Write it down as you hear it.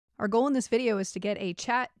Our goal in this video is to get a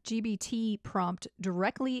ChatGPT prompt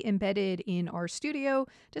directly embedded in RStudio,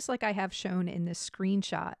 just like I have shown in this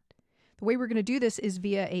screenshot. The way we're going to do this is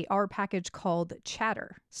via a R package called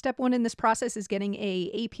chattr. Step one in this process is getting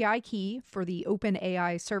a API key for the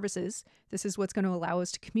OpenAI services. This is what's going to allow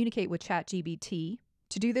us to communicate with ChatGPT.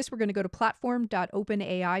 To do this, we're going to go to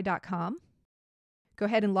platform.openai.com. Go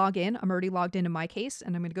ahead and log in. I'm already logged in my case,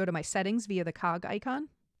 and I'm going to go to my settings via the cog icon.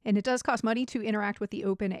 And it does cost money to interact with the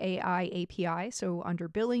OpenAI API. So under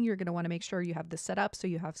billing, you're going to want to make sure you have this set up so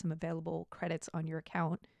you have some available credits on your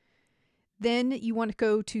account. Then you want to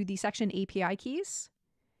go to the section API keys.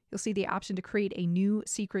 You'll see the option to create a new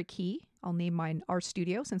secret key. I'll name mine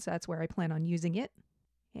RStudio since that's where I plan on using it.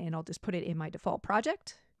 And I'll just put it in my default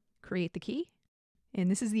project, create the key. And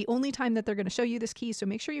this is the only time that they're going to show you this key, so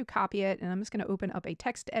make sure you copy it. And I'm just going to open up a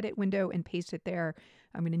text edit window and paste it there.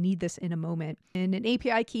 I'm going to need this in a moment. And an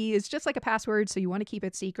API key is just like a password, so you want to keep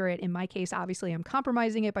it secret. In my case, obviously, I'm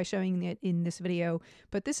compromising it by showing it in this video,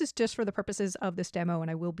 but this is just for the purposes of this demo, and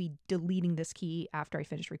I will be deleting this key after I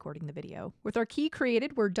finish recording the video. With our key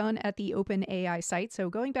created, we're done at the OpenAI site. So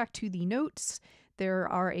going back to the notes, there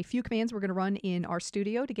are a few commands we're going to run in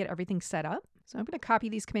RStudio to get everything set up. So I'm going to copy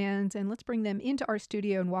these commands and let's bring them into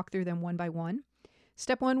RStudio and walk through them one by one.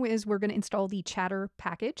 Step one is we're going to install the chattr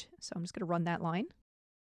package. So I'm just going to run that line.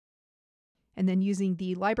 And then using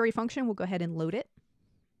the library function, we'll go ahead and load it.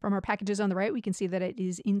 From our packages on the right, we can see that it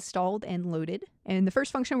is installed and loaded. And the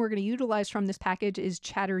first function we're going to utilize from this package is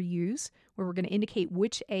chattr use, where we're going to indicate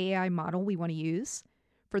which AI model we want to use.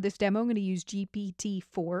 For this demo, I'm going to use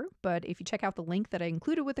GPT-4, but if you check out the link that I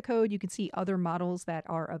included with the code, you can see other models that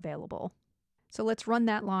are available. So let's run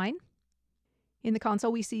that line. In the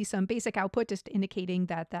console, we see some basic output just indicating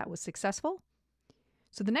that that was successful.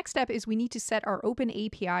 So the next step is we need to set our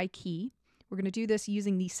OpenAPI key. We're going to do this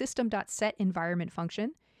using the system.setEnvironment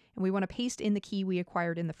function, and we want to paste in the key we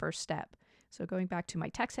acquired in the first step. So going back to my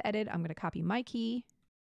text edit, I'm going to copy my key,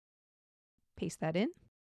 paste that in,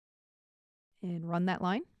 and run that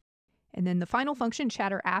line. And then the final function,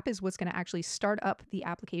 chattr app, is what's going to actually start up the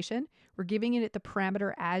application. We're giving it the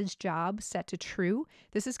parameter as job set to true.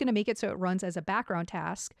 This is going to make it so it runs as a background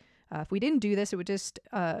task. If we didn't do this, it would just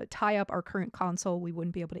tie up our current console. We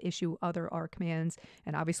wouldn't be able to issue other R commands.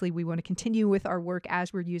 And obviously, we want to continue with our work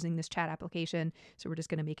as we're using this chat application. So we're just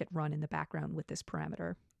going to make it run in the background with this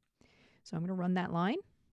parameter. So I'm going to run that line.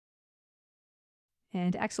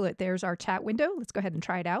 And excellent. There's our chat window. Let's go ahead and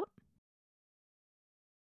try it out.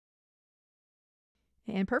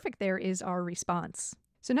 And perfect, there is our response.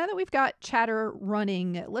 So now that we've got chattr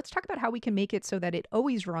running, let's talk about how we can make it so that it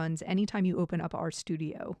always runs anytime you open up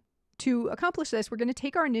RStudio. To accomplish this, we're going to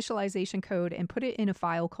take our initialization code and put it in a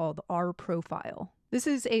file called rprofile. This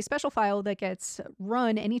is a special file that gets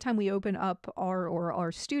run anytime we open up R or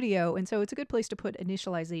RStudio, and so it's a good place to put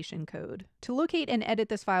initialization code. To locate and edit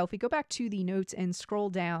this file, if we go back to the notes and scroll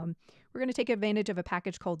down, we're going to take advantage of a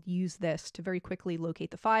package called useThis to very quickly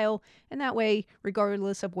locate the file, and that way,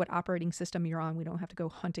 regardless of what operating system you're on, we don't have to go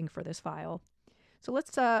hunting for this file. So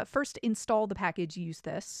let's first install the package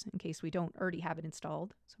useThis, in case we don't already have it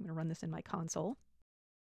installed. So I'm going to run this in my console.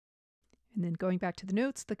 And then going back to the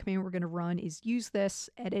notes, the command we're going to run is useThis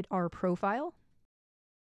edit rprofile.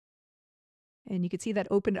 And you can see that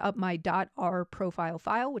opened up my .rprofile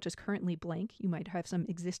file, which is currently blank. You might have some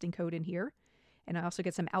existing code in here. And I also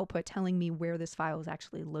get some output telling me where this file is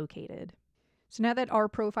actually located. So now that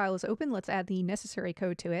rprofile is open, let's add the necessary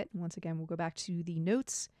code to it. Once again, we'll go back to the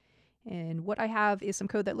notes. And what I have is some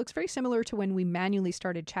code that looks very similar to when we manually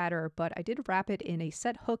started chattr, but I did wrap it in a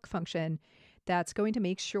setHook function that's going to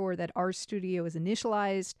make sure that RStudio is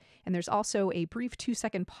initialized, and there's also a brief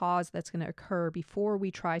 2-second pause that's going to occur before we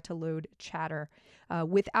try to load chattr.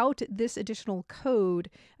 Without this additional code,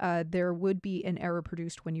 there would be an error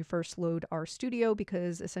produced when you first load RStudio,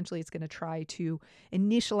 because essentially it's going to try to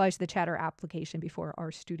initialize the chattr application before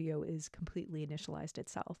RStudio is completely initialized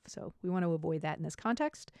itself. So we want to avoid that in this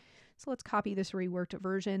context. So let's copy this reworked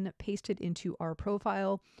version, paste it into our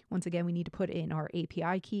profile. Once again, we need to put in our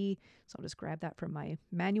API key. So I'll just grab that from my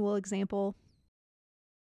manual example.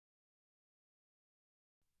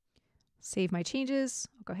 Save my changes.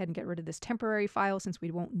 I'll go ahead and get rid of this temporary file since we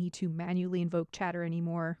won't need to manually invoke chattr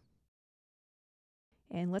anymore.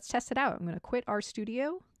 And let's test it out. I'm going to quit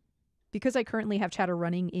RStudio. Because I currently have chattr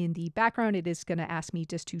running in the background, it is going to ask me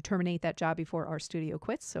just to terminate that job before RStudio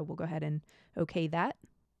quits. So we'll go ahead and OK that.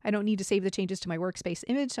 I don't need to save the changes to my workspace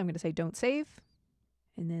image, so I'm going to say don't save.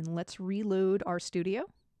 And then let's reload RStudio.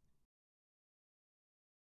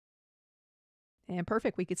 And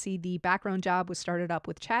perfect, we could see the background job was started up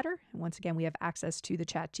with chattr. And once again, we have access to the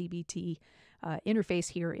ChatGPT interface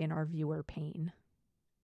here in our viewer pane.